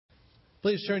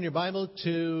Please turn your Bible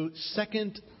to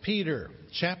 2 Peter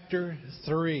chapter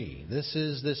 3. This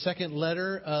is the second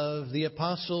letter of the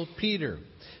Apostle Peter.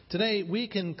 Today we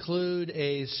conclude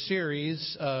a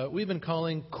series we've been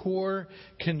calling Core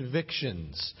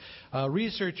Convictions.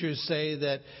 Researchers say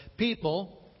that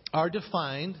people are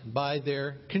defined by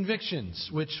their convictions,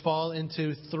 which fall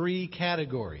into three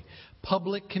categories.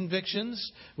 Public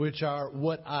convictions, which are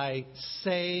what I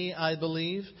say I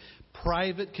believe.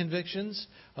 Private convictions,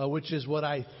 which is what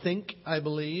I think I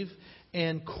believe.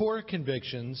 And core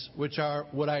convictions, which are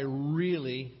what I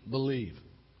really believe.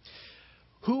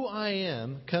 Who I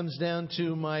am comes down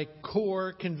to my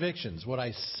core convictions. What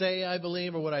I say I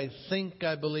believe or what I think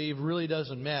I believe really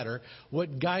doesn't matter.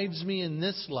 What guides me in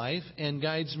this life and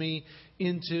guides me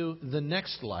into the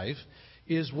next life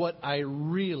is what I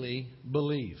really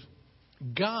believe.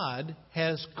 God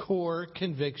has core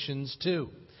convictions too.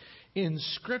 In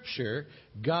Scripture,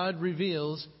 God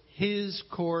reveals His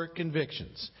core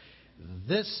convictions.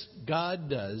 This God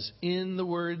does in the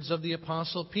words of the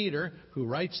Apostle Peter, who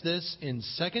writes this in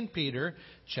 2 Peter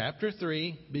chapter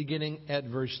 3, beginning at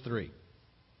verse 3.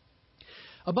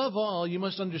 Above all, you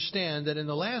must understand that in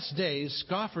the last days,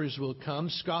 scoffers will come,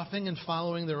 scoffing and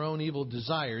following their own evil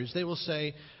desires. They will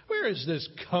say, "Where is this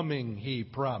coming he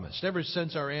promised? Ever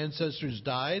since our ancestors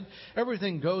died,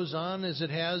 everything goes on as it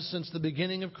has since the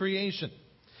beginning of creation."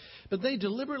 But they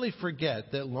deliberately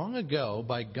forget that long ago,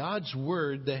 by God's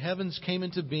word, the heavens came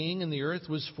into being and the earth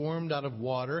was formed out of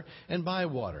water and by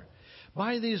water.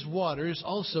 By these waters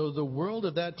also the world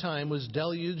of that time was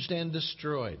deluged and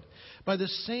destroyed. By the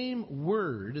same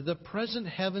word, the present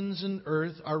heavens and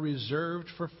earth are reserved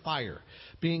for fire,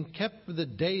 being kept for the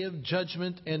day of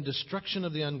judgment and destruction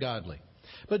of the ungodly.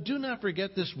 But do not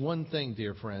forget this one thing,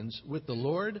 dear friends. With the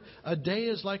Lord, a day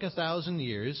is like 1,000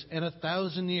 years, and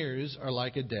 1,000 years are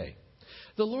like a day.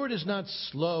 The Lord is not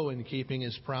slow in keeping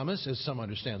His promise, as some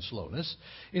understand slowness.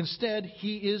 Instead,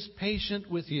 He is patient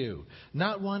with you,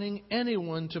 not wanting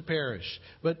anyone to perish,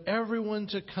 but everyone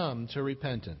to come to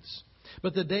repentance.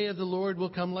 But the day of the Lord will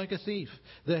come like a thief.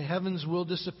 The heavens will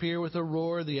disappear with a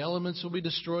roar, the elements will be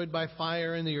destroyed by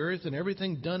fire, and the earth and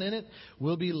everything done in it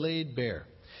will be laid bare.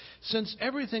 Since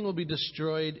everything will be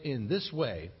destroyed in this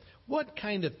way, what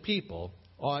kind of people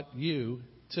ought you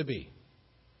to be?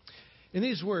 In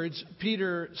these words,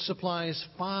 Peter supplies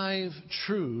 5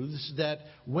 truths that,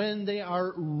 when they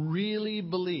are really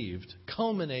believed,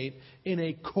 culminate in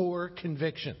a core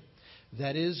conviction.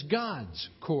 That is God's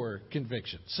core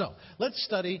conviction. So, let's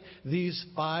study these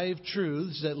 5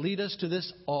 truths that lead us to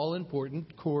this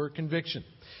all-important core conviction.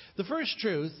 The first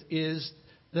truth is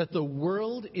that the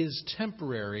world is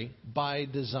temporary by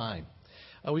design.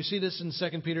 We see this in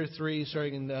 2 Peter 3,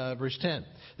 starting in verse 10.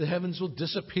 The heavens will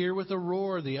disappear with a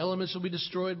roar. The elements will be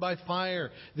destroyed by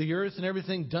fire. The earth and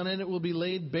everything done in it will be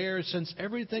laid bare. Since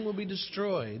everything will be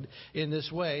destroyed in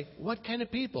this way, what kind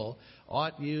of people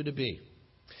ought you to be?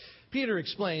 Peter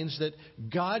explains that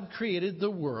God created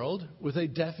the world with a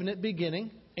definite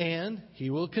beginning, and He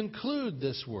will conclude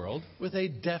this world with a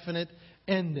definite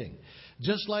ending.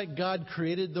 Just like God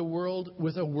created the world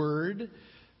with a word,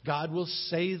 God will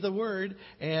say the word,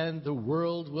 and the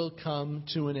world will come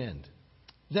to an end.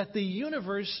 That the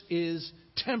universe is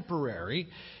temporary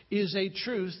is a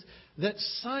truth that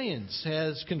science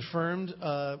has confirmed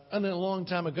a long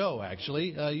time ago,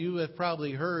 actually. You have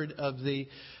probably heard of the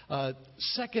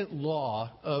second law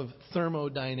of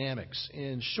thermodynamics.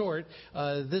 In short,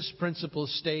 this principle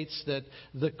states that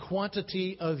the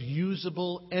quantity of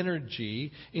usable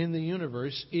energy in the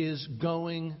universe is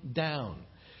going down.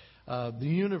 The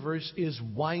universe is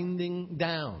winding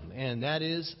down, and that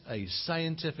is a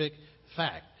scientific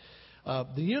fact.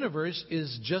 The universe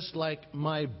is just like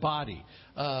my body.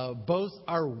 Both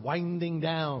are winding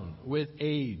down with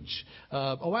age.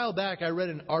 A while back, I read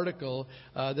an article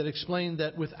that explained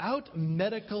that without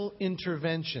medical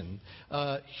intervention,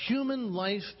 human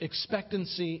life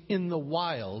expectancy in the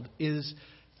wild is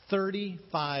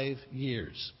 35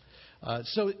 years.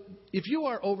 So if you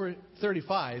are over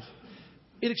 35,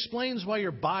 it explains why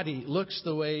your body looks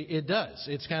the way it does.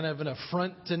 It's kind of an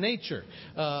affront to nature.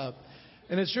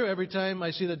 And it's true, every time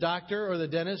I see the doctor or the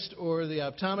dentist or the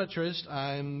optometrist,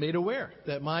 I'm made aware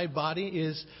that my body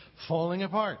is falling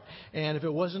apart. And if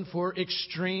it wasn't for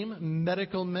extreme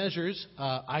medical measures,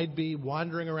 I'd be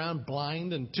wandering around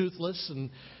blind and toothless and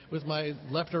with my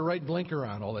left or right blinker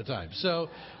on all the time. So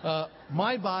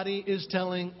my body is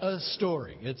telling a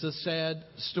story. It's a sad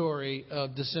story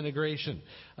of disintegration.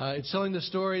 It's telling the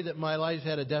story that my life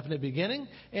had a definite beginning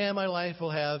and my life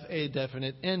will have a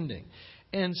definite ending.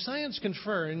 And science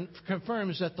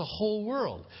confirms that the whole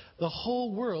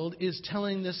world is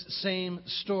telling this same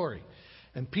story.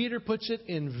 And Peter puts it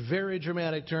in very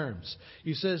dramatic terms.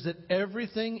 He says that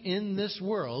everything in this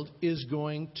world is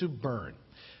going to burn.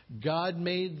 God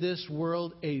made this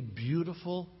world a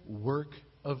beautiful work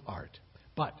of art.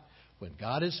 But when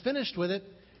God is finished with it,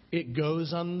 it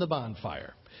goes on the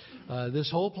bonfire. This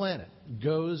whole planet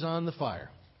goes on the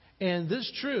fire. And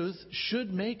this truth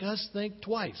should make us think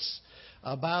twice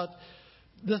about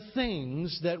the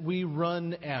things that we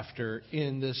run after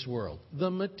in this world.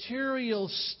 The material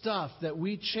stuff that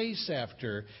we chase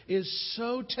after is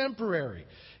so temporary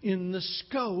in the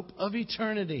scope of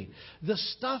eternity. The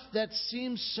stuff that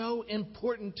seems so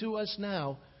important to us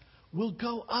now will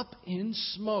go up in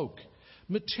smoke.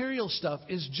 Material stuff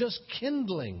is just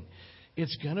kindling.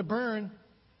 It's going to burn.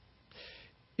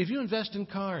 If you invest in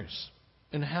cars,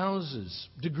 in houses,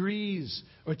 degrees,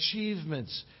 or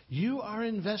achievements, you are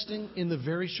investing in the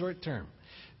very short term,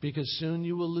 because soon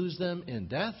you will lose them in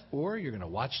death or you're going to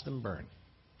watch them burn.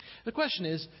 The question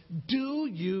is, do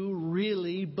you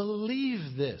really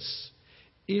believe this?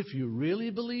 If you really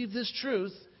believe this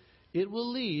truth, it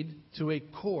will lead to a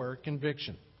core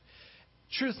conviction.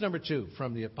 Truth number 2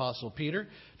 from the Apostle Peter.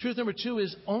 Truth number 2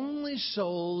 is only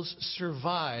souls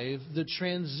survive the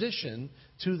transition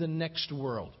to the next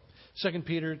world. 2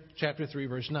 Peter chapter 3,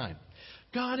 verse 9.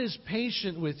 God is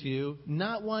patient with you,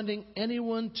 not wanting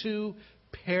anyone to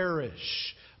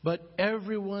perish, but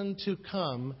everyone to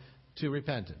come to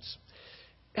repentance.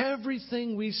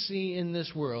 Everything we see in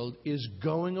this world is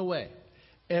going away.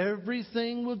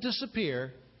 Everything will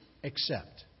disappear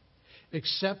except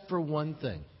for one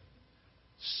thing: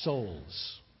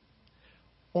 souls.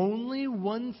 Only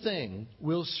one thing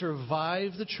will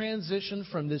survive the transition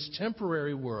from this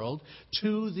temporary world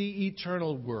to the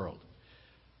eternal world.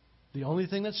 The only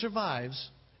thing that survives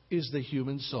is the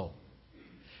human soul.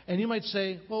 And you might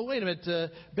say, well, wait a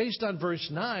minute, based on verse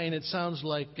 9, it sounds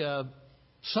like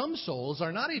some souls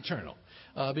are not eternal,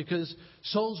 because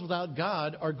souls without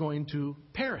God are going to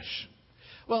perish.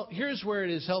 Well, here's where it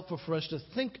is helpful for us to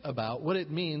think about what it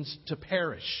means to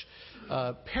perish.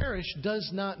 Perish does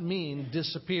not mean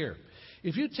disappear.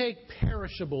 If you take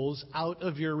perishables out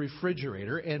of your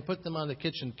refrigerator and put them on the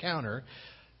kitchen counter,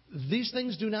 these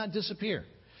things do not disappear.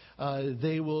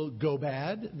 They will go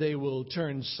bad, they will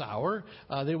turn sour,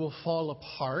 they will fall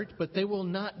apart, but they will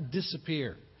not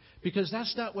disappear, because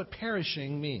that's not what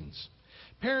perishing means.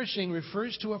 Perishing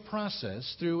refers to a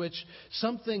process through which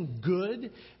something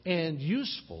good and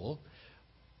useful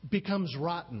becomes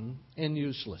rotten and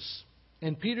useless.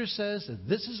 And Peter says that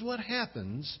this is what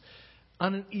happens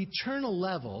on an eternal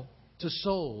level to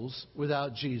souls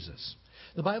without Jesus.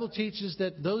 The Bible teaches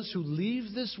that those who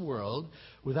leave this world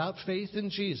without faith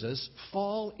in Jesus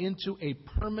fall into a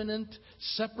permanent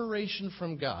separation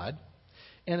from God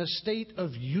and a state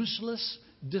of useless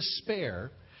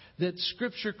despair that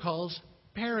Scripture calls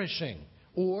perishing,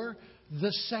 or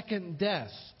the second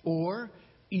death, or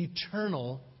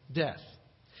eternal death.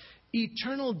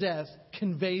 Eternal death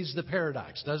conveys the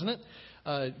paradox, doesn't it?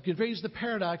 It conveys the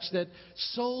paradox that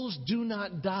souls do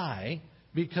not die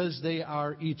because they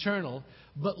are eternal,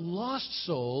 but lost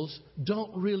souls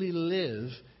don't really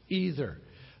live either.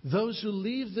 Those who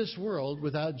leave this world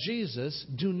without Jesus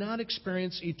do not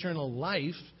experience eternal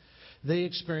life. They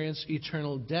experience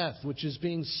eternal death, which is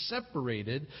being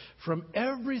separated from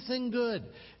everything good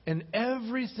and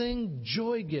everything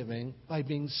joy-giving by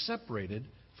being separated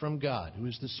from God, who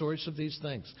is the source of these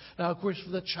things. Now, of course,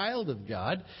 for the child of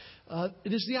God,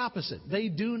 it is the opposite. They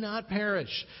do not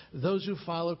perish. Those who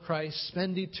follow Christ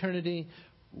spend eternity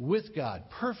with God,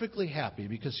 perfectly happy,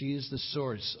 because He is the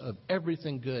source of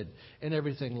everything good and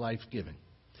everything life-giving.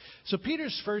 So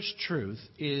Peter's first truth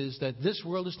is that this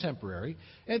world is temporary,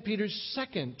 and Peter's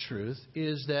second truth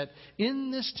is that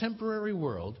in this temporary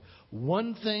world,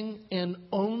 one thing and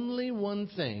only one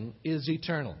thing is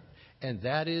eternal, and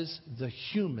that is the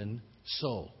human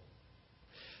soul.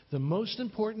 The most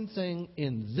important thing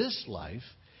in this life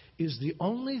is the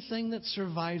only thing that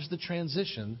survives the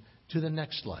transition to the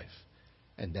next life,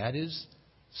 and that is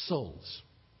souls.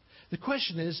 The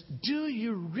question is, do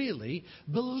you really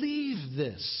believe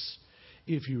this?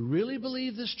 If you really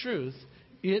believe this truth,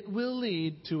 it will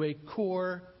lead to a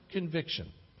core conviction.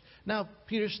 Now,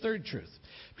 Peter's third truth.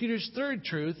 Peter's third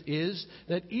truth is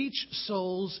that each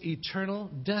soul's eternal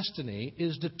destiny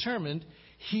is determined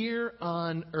here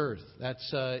on earth.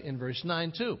 That's in verse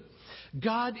 9 too.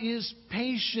 God is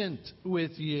patient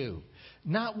with you,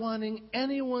 not wanting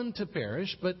anyone to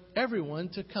perish, but everyone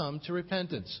to come to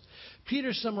repentance.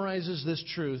 Peter summarizes this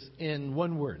truth in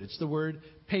one word. It's the word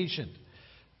patient.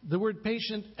 The word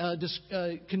patient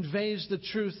conveys the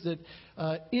truth that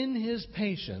in His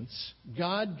patience,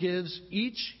 God gives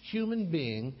each human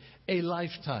being a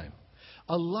lifetime.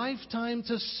 A lifetime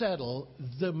to settle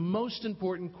the most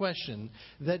important question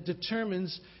that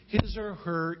determines his or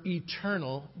her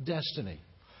eternal destiny.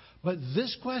 But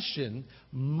this question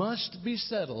must be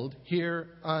settled here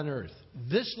on earth.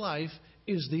 This life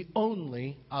is the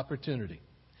only opportunity.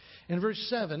 In verse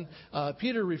 7,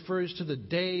 Peter refers to the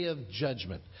day of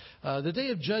judgment. The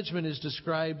day of judgment is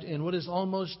described in what is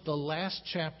almost the last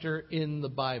chapter in the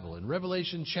Bible. In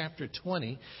Revelation chapter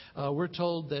 20, we're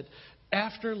told that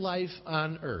after life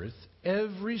on earth,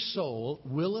 every soul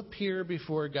will appear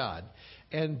before God.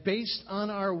 And based on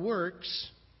our works,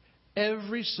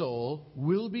 every soul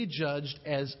will be judged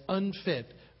as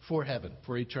unfit for heaven,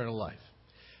 for eternal life.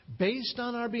 Based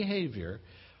on our behavior,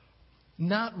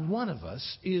 not one of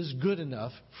us is good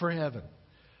enough for heaven.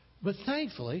 But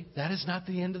thankfully, that is not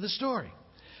the end of the story.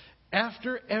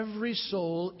 After every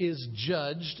soul is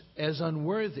judged as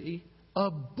unworthy,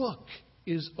 a book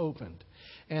is opened.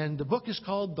 And the book is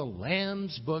called the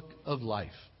Lamb's Book of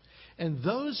Life. And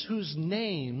those whose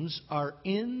names are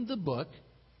in the book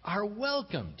are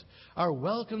welcomed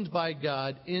by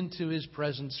God into His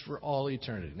presence for all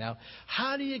eternity. Now,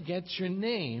 how do you get your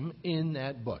name in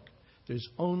that book? There's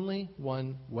only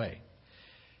one way.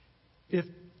 If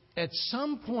at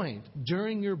some point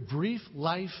during your brief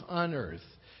life on earth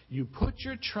you put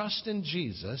your trust in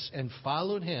Jesus and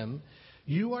followed Him,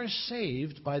 you are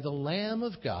saved by the Lamb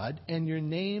of God, and your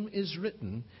name is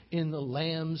written in the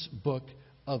Lamb's Book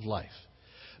of Life.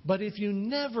 But if you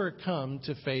never come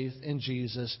to faith in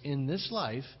Jesus in this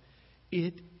life,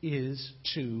 it is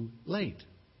too late.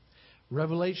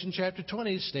 Revelation chapter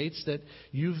 20 states that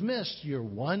you've missed your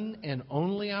one and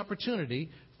only opportunity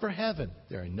for heaven.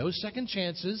 There are no second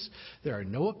chances. There are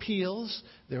no appeals.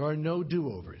 There are no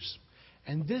do-overs.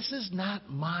 And this is not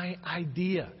my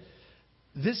idea.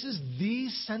 This is the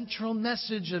central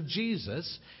message of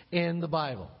Jesus and the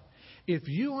Bible. If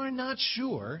you are not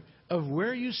sure of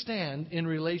where you stand in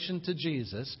relation to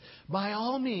Jesus, by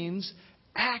all means,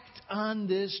 act on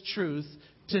this truth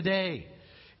today.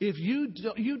 If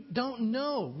you don't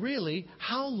know really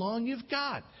how long you've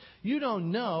got. You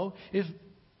don't know if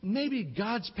maybe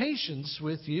God's patience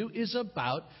with you is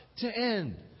about to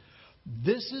end.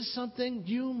 This is something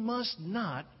you must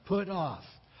not put off.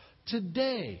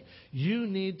 Today, you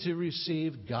need to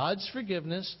receive God's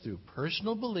forgiveness through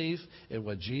personal belief in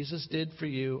what Jesus did for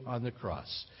you on the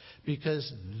cross.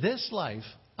 Because this life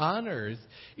on earth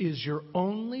is your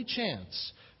only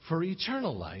chance for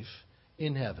eternal life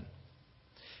in heaven.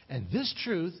 And this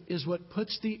truth is what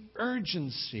puts the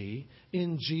urgency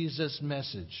in Jesus'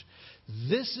 message.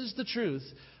 This is the truth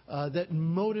that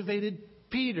motivated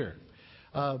Peter,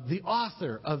 the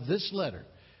author of this letter.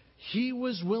 He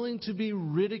was willing to be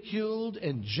ridiculed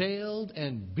and jailed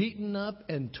and beaten up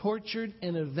and tortured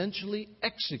and eventually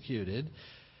executed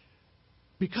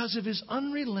because of his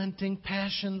unrelenting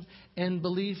passion and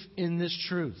belief in this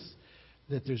truth,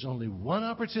 that there's only one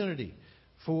opportunity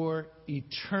for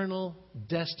eternal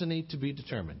destiny to be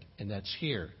determined, and that's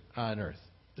here on earth.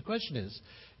 The question is,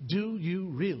 do you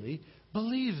really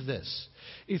believe this?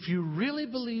 If you really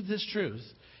believe this truth,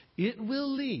 it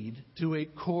will lead to a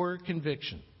core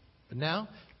conviction. But now,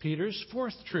 Peter's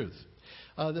fourth truth.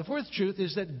 The fourth truth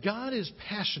is that God is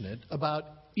passionate about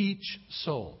each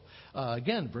soul.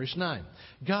 Again, verse 9.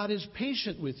 God is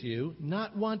patient with you,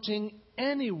 not wanting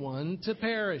anyone to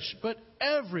perish, but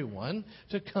everyone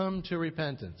to come to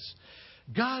repentance.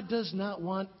 God does not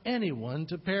want anyone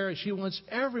to perish. He wants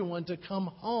everyone to come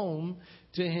home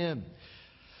to Him.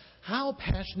 How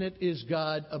passionate is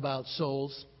God about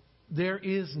souls? There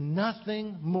is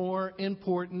nothing more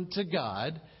important to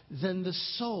God than the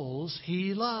souls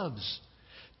He loves.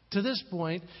 To this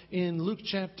point, in Luke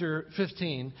chapter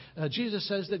 15, Jesus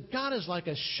says that God is like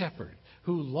a shepherd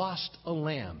who lost a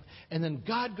lamb. And then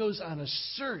God goes on a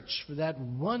search for that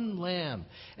one lamb.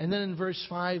 And then in verse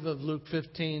 5 of Luke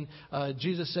 15,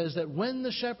 Jesus says that when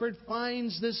the shepherd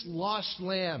finds this lost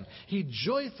lamb, he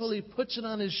joyfully puts it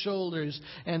on his shoulders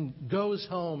and goes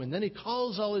home. And then he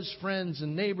calls all his friends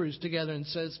and neighbors together and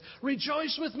says,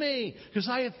 "Rejoice with me, because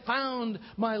I have found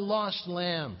my lost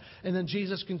lamb." And then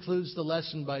Jesus concludes the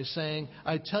lesson by saying,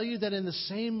 "I tell you that in the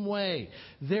same way,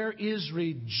 there is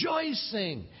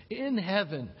rejoicing in heaven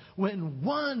when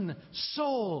one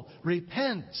soul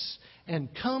repents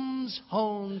and comes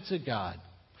home to God."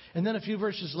 And then a few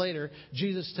verses later,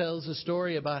 Jesus tells a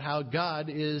story about how God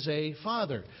is a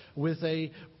father with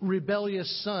a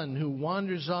rebellious son who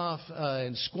wanders off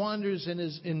and squanders in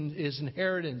his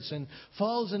inheritance and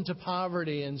falls into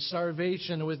poverty and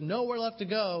starvation. With nowhere left to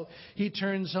go, he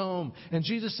turns home. And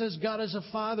Jesus says God is a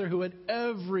father who at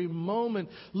every moment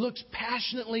looks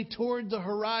passionately toward the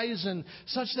horizon,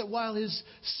 such that while his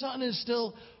son is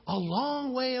still a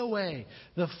long way away,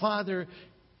 the father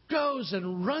goes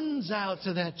and runs out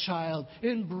to that child,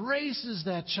 embraces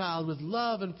that child with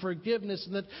love and forgiveness,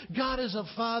 and that God is a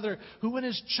father who, when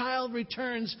his child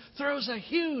returns, throws a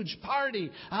huge party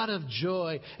out of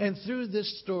joy. And through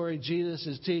this story, Jesus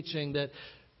is teaching that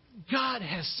God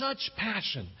has such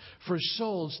passion for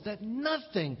souls that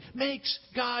nothing makes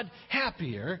God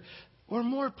happier or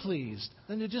more pleased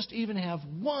than to just even have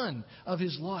one of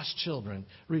his lost children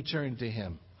return to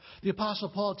him. The Apostle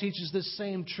Paul teaches this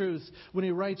same truth when he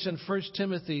writes in 1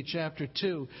 Timothy chapter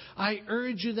 2. I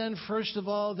urge you then, first of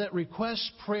all, that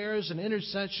requests, prayers, and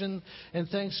intercession and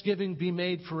thanksgiving be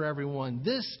made for everyone.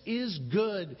 This is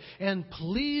good and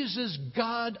pleases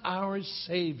God our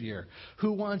Savior,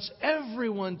 who wants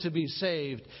everyone to be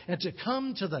saved and to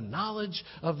come to the knowledge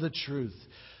of the truth.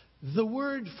 The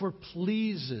word for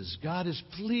pleases, God is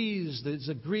pleased, is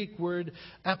a Greek word,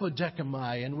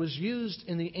 apodekemai, and was used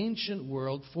in the ancient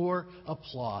world for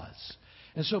applause.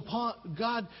 And so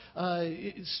God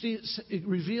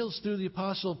reveals through the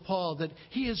Apostle Paul that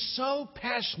he is so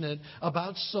passionate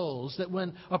about souls that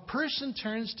when a person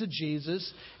turns to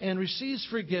Jesus and receives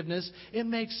forgiveness, it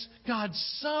makes God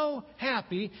so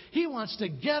happy, he wants to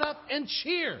get up and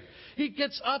cheer. He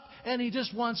gets up and he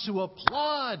just wants to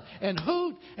applaud and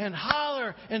hoot and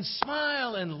holler and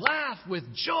smile and laugh with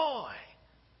joy.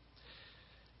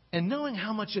 And knowing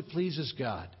how much it pleases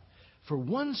God for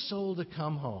one soul to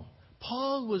come home,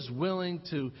 Paul was willing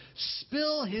to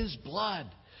spill his blood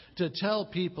to tell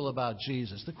people about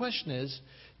Jesus. The question is,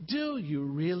 do you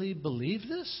really believe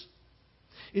this?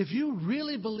 If you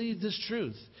really believe this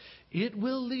truth, it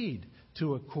will lead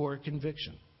to a core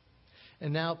conviction.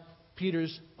 And now,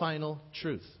 Peter's final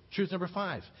truth. Truth number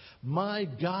 5. My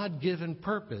God-given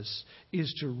purpose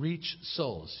is to reach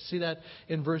souls. See that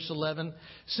in verse 11?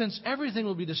 Since everything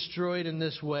will be destroyed in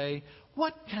this way,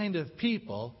 what kind of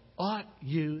people ought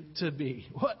you to be?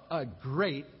 What a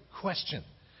great question.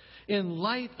 In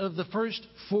light of the first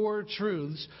 4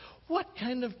 truths, what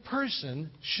kind of person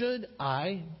should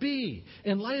I be?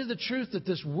 In light of the truth that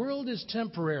this world is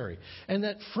temporary and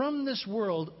that from this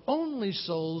world only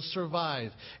souls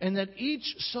survive and that each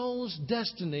soul's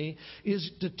destiny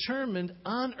is determined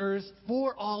on earth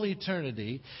for all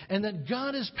eternity and that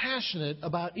God is passionate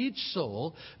about each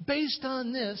soul, based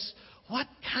on this, what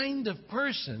kind of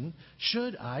person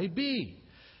should I be?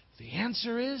 The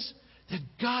answer is that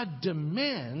God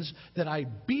demands that I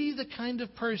be the kind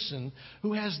of person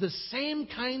who has the same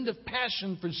kind of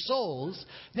passion for souls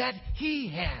that He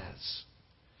has.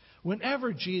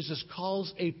 Whenever Jesus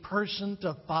calls a person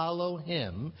to follow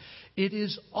Him, it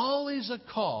is always a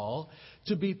call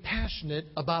to be passionate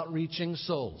about reaching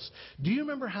souls. Do you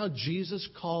remember how Jesus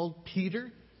called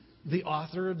Peter, the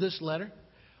author of this letter?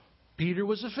 Peter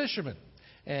was a fisherman.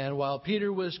 And while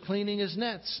Peter was cleaning his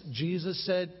nets, Jesus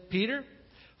said, Peter,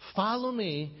 follow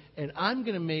me, and I'm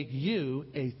going to make you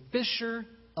a fisher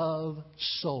of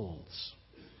souls.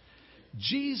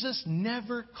 Jesus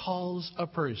never calls a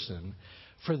person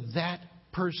for that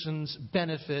person's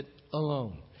benefit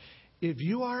alone. If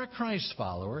you are a Christ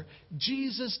follower,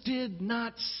 Jesus did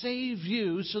not save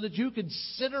you so that you could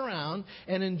sit around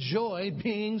and enjoy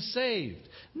being saved.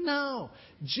 No,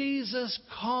 Jesus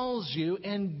calls you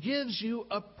and gives you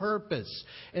a purpose.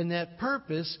 And that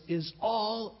purpose is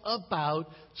all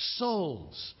about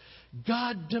souls.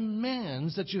 God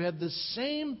demands that you have the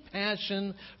same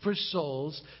passion for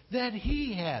souls that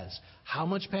He has. How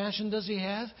much passion does He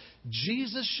have?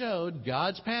 Jesus showed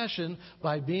God's passion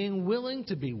by being willing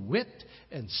to be whipped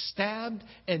and stabbed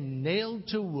and nailed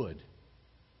to wood.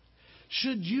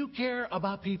 Should you care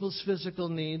about people's physical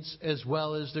needs as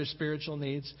well as their spiritual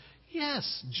needs?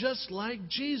 Yes, just like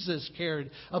Jesus cared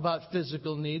about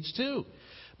physical needs too.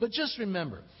 But just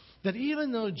remember that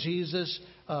even though Jesus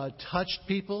touched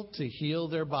people to heal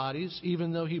their bodies,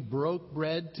 even though He broke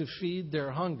bread to feed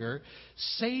their hunger,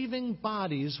 saving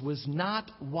bodies was not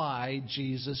why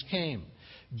Jesus came.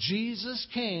 Jesus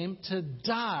came to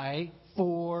die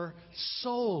for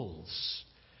souls.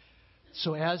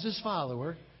 So as His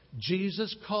follower,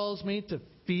 Jesus calls me to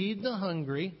feed the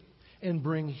hungry and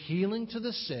bring healing to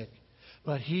the sick,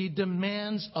 but He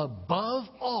demands above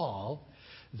all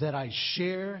that I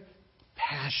share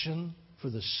passion for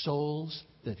the souls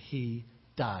that He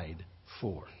died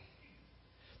for.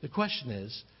 The question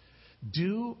is,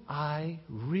 do I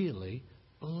really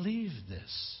believe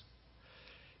this?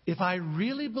 If I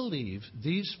really believe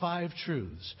these 5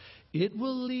 truths, it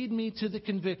will lead me to the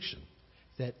conviction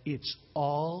that it's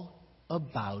all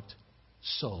about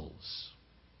souls.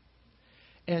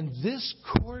 And this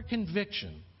core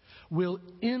conviction will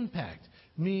impact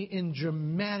me in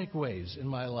dramatic ways in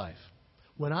my life.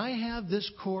 When I have this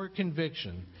core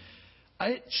conviction,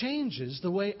 it changes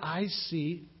the way I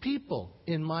see people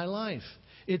in my life.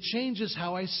 It changes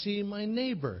how I see my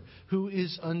neighbor who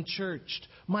is unchurched,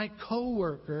 my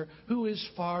coworker who is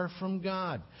far from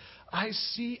God. I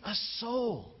see a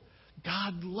soul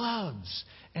God loves,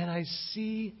 and I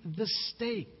see the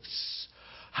stakes,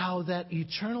 how that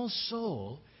eternal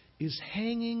soul is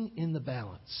hanging in the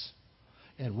balance.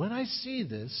 And when I see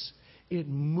this, it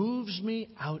moves me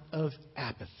out of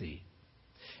apathy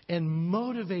and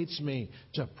motivates me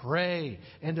to pray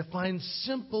and to find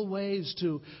simple ways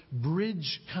to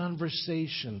bridge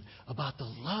conversation about the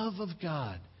love of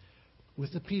God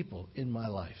with the people in my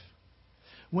life.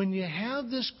 When you have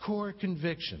this core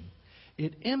conviction,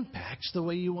 it impacts the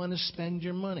way you want to spend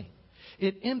your money.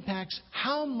 It impacts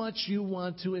how much you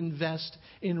want to invest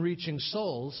in reaching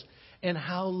souls and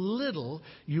how little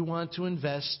you want to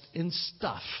invest in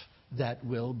stuff that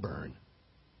will burn.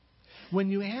 When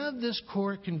you have this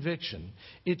core conviction,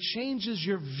 it changes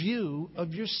your view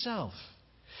of yourself.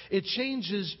 It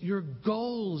changes your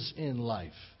goals in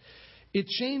life. It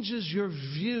changes your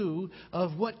view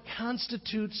of what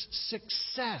constitutes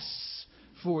success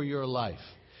for your life.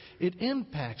 It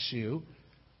impacts you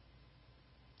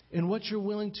in what you're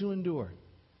willing to endure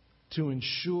to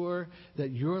ensure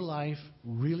that your life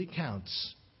really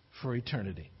counts for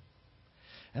eternity.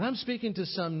 And I'm speaking to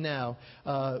some now,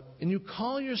 and you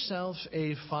call yourself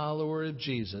a follower of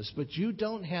Jesus, but you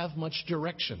don't have much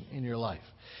direction in your life.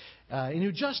 And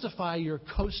you justify your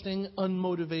coasting,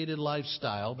 unmotivated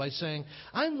lifestyle by saying,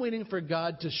 I'm waiting for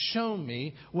God to show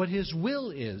me what His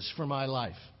will is for my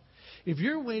life. If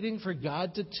you're waiting for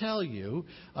God to tell you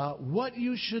what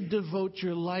you should devote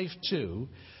your life to,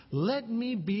 let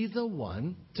me be the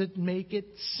one to make it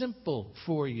simple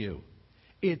for you.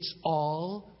 It's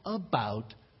all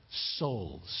about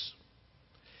souls.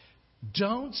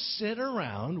 Don't sit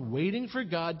around waiting for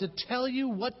God to tell you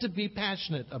what to be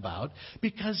passionate about,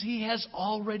 because He has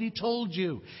already told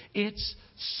you. It's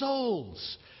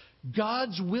souls.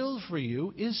 God's will for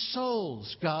you is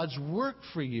souls. God's work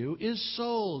for you is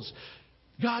souls.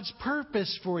 God's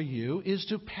purpose for you is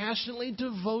to passionately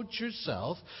devote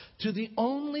yourself to the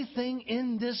only thing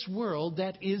in this world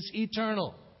that is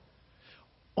eternal.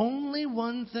 Only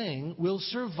one thing will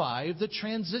survive the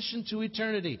transition to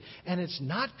eternity. And it's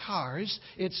not cars,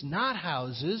 it's not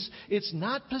houses, it's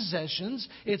not possessions,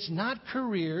 it's not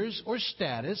careers or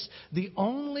status. The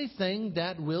only thing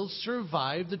that will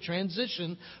survive the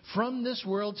transition from this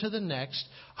world to the next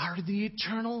are the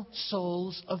eternal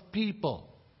souls of people.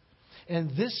 And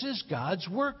this is God's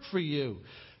work for you.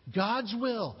 God's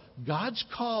will, God's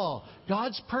call,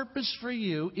 God's purpose for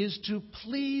you is to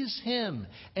please Him.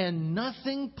 And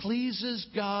nothing pleases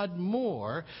God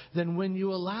more than when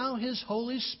you allow His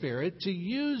Holy Spirit to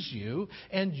use you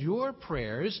and your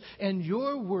prayers and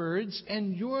your words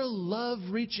and your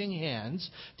love-reaching hands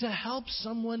to help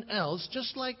someone else,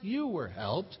 just like you were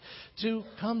helped, to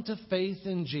come to faith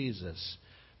in Jesus.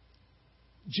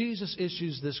 Jesus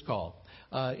issues this call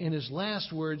in His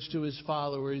last words to His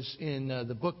followers in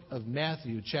the book of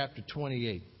Matthew, chapter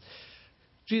 28.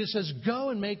 Jesus says, "Go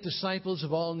and make disciples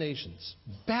of all nations,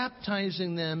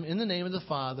 baptizing them in the name of the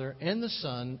Father and the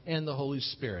Son and the Holy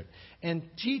Spirit, and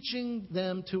teaching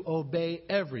them to obey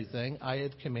everything I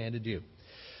have commanded you."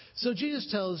 So Jesus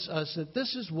tells us that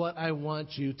this is what I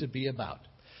want you to be about.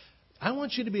 I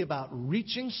want you to be about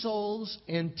reaching souls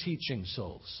and teaching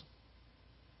souls.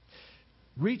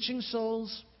 Reaching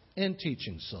souls and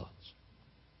teaching souls.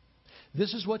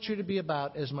 This is what you're to be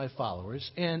about as my followers,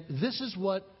 and this is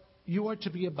what you are to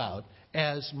be about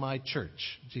as my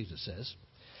church, Jesus says.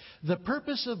 The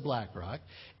purpose of BlackRock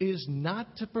is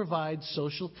not to provide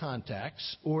social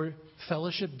contacts or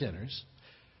fellowship dinners.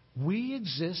 We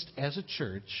exist as a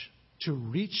church to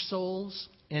reach souls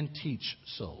and teach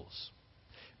souls.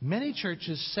 Many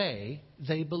churches say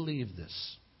they believe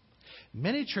this.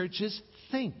 Many churches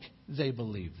think they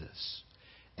believe this.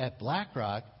 At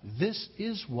BlackRock, this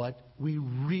is what we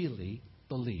really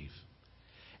believe.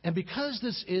 And because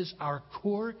this is our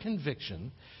core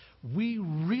conviction, we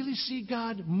really see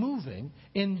God moving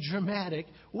in dramatic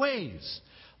ways.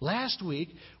 Last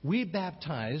week, we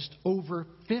baptized over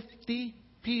 50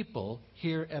 people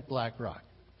here at BlackRock.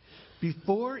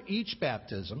 Before each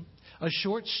baptism, a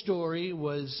short story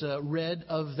was read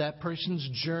of that person's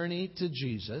journey to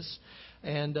Jesus.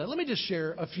 And let me just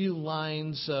share a few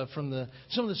lines from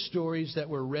some of the stories that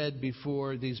were read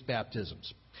before these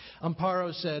baptisms.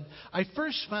 Amparo said, "I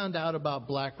first found out about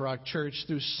Black Rock Church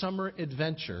through Summer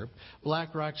Adventure,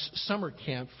 Black Rock's summer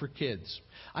camp for kids.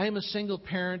 I am a single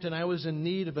parent and I was in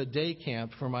need of a day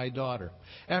camp for my daughter.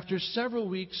 After several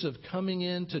weeks of coming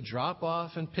in to drop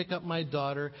off and pick up my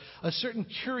daughter, a certain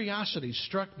curiosity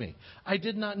struck me. I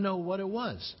did not know what it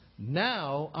was.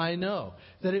 Now I know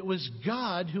that it was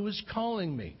God who was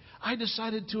calling me. I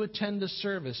decided to attend the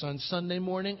service on Sunday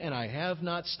morning, and I have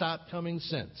not stopped coming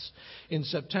since. In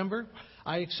September,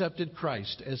 I accepted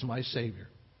Christ as my Savior.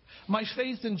 My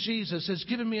faith in Jesus has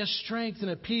given me a strength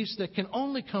and a peace that can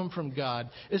only come from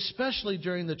God, especially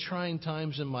during the trying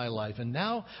times in my life. And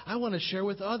now I want to share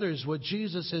with others what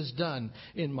Jesus has done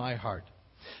in my heart."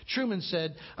 Truman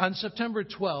said, "On September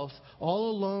 12th, all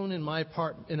alone in my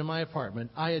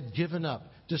apartment, I had given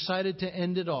up, decided to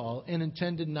end it all, and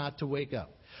intended not to wake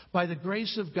up. By the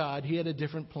grace of God, He had a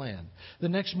different plan. The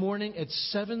next morning at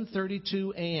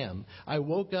 7:32 a.m., I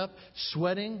woke up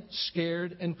sweating,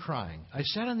 scared, and crying. I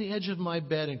sat on the edge of my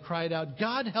bed and cried out,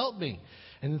 'God, help me!'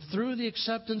 And through the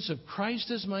acceptance of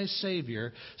Christ as my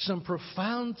Savior, some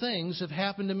profound things have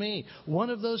happened to me.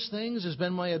 One of those things has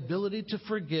been my ability to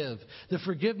forgive. The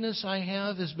forgiveness I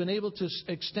have has been able to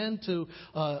extend to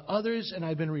others, and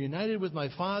I've been reunited with my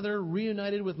father,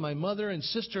 reunited with my mother and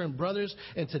sister and brothers,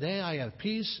 and today I have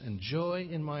peace and joy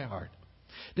in my heart."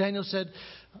 Daniel said,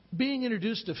 "Being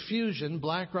introduced to Fusion,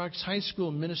 Black Rock's high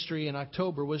school ministry in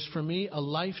October, was for me a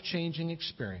life-changing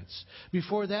experience.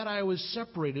 Before that, I was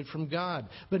separated from God.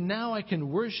 But now I can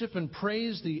worship and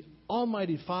praise the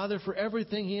Almighty Father for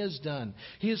everything He has done.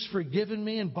 He has forgiven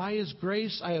me, and by His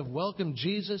grace, I have welcomed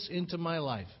Jesus into my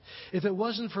life. If it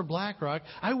wasn't for Black Rock,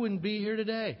 I wouldn't be here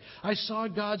today. I saw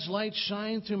God's light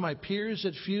shine through my peers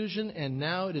at Fusion, and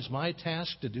now it is my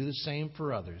task to do the same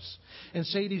for others." And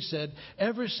Sadie said,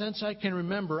 "Ever since I can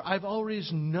remember, I've always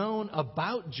known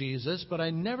about Jesus, but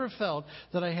I never felt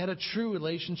that I had a true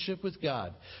relationship with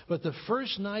God. But the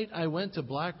first night I went to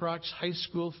Black Rock's high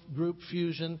school group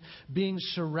Fusion, being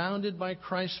surrounded by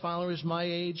Christ followers my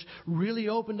age, really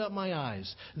opened up my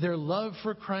eyes. Their love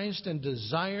for Christ and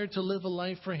desire to live a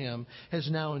life for Him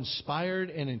has now inspired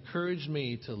and encouraged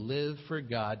me to live for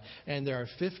God." And there are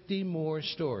 50 more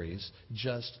stories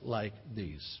just like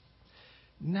these.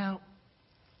 Now,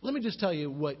 let me just tell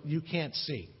you what you can't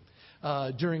see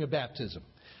during a baptism.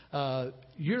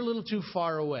 You're a little too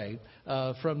far away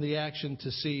from the action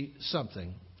to see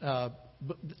something.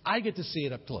 But I get to see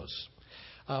it up close.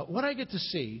 What I get to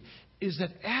see is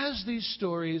that as these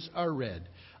stories are read,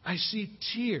 I see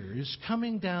tears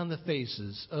coming down the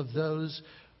faces of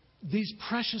these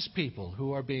precious people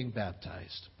who are being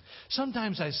baptized.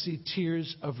 Sometimes I see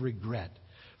tears of regret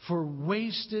for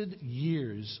wasted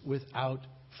years without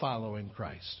following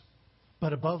Christ.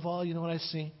 But above all, you know what I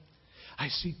see? I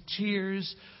see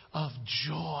tears of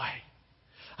joy.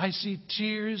 I see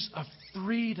tears of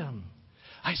freedom.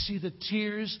 I see the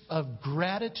tears of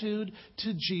gratitude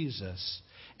to Jesus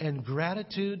and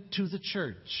gratitude to the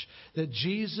church that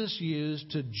Jesus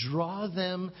used to draw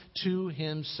them to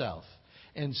Himself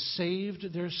and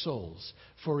saved their souls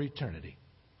for eternity.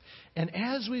 And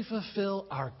as we fulfill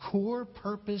our core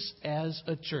purpose as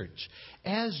a church,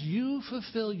 as you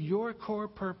fulfill your core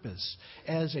purpose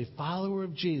as a follower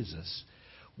of Jesus,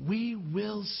 we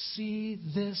will see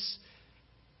this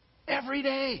every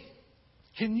day.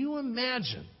 Can you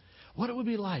imagine what it would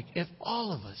be like if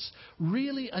all of us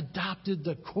really adopted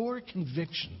the core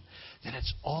conviction that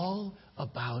it's all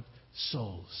about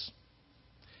souls?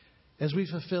 As we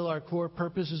fulfill our core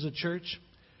purpose as a church,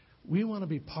 we want to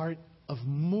be part of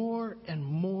more and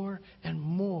more and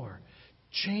more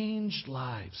changed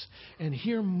lives and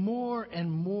hear more and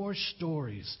more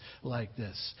stories like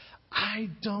this. I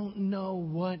don't know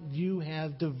what you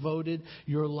have devoted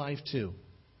your life to,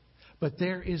 but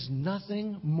there is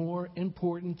nothing more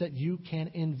important that you can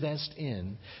invest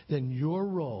in than your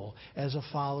role as a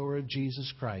follower of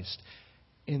Jesus Christ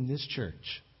in this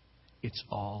church. It's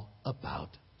all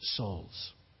about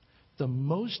souls. The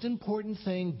most important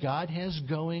thing God has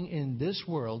going in this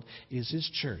world is His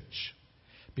church,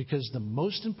 because the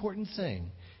most important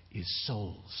thing is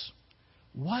souls.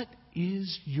 What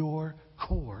is your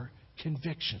core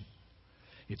conviction?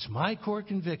 It's my core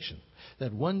conviction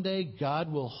that one day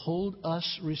God will hold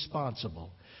us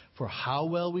responsible for how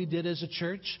well we did as a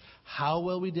church, how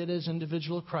well we did as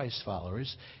individual Christ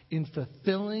followers in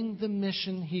fulfilling the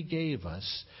mission He gave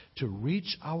us to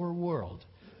reach our world,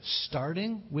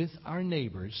 starting with our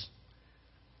neighbors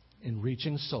in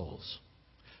reaching souls.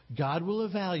 God will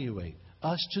evaluate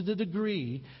us to the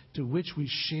degree to which we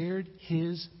shared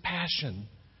His passion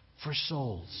for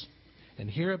souls. And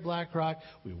here at Black Rock,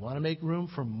 we want to make room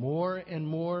for more and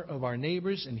more of our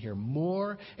neighbors and hear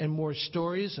more and more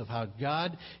stories of how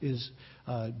God is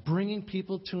bringing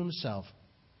people to Himself,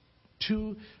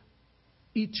 to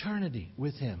eternity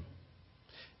with Him.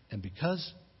 And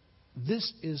because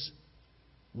this is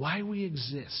why we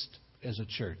exist as a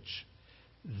church,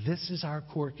 this is our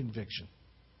core conviction.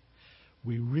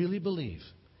 We really believe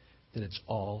that it's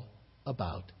all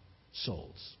about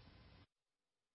souls.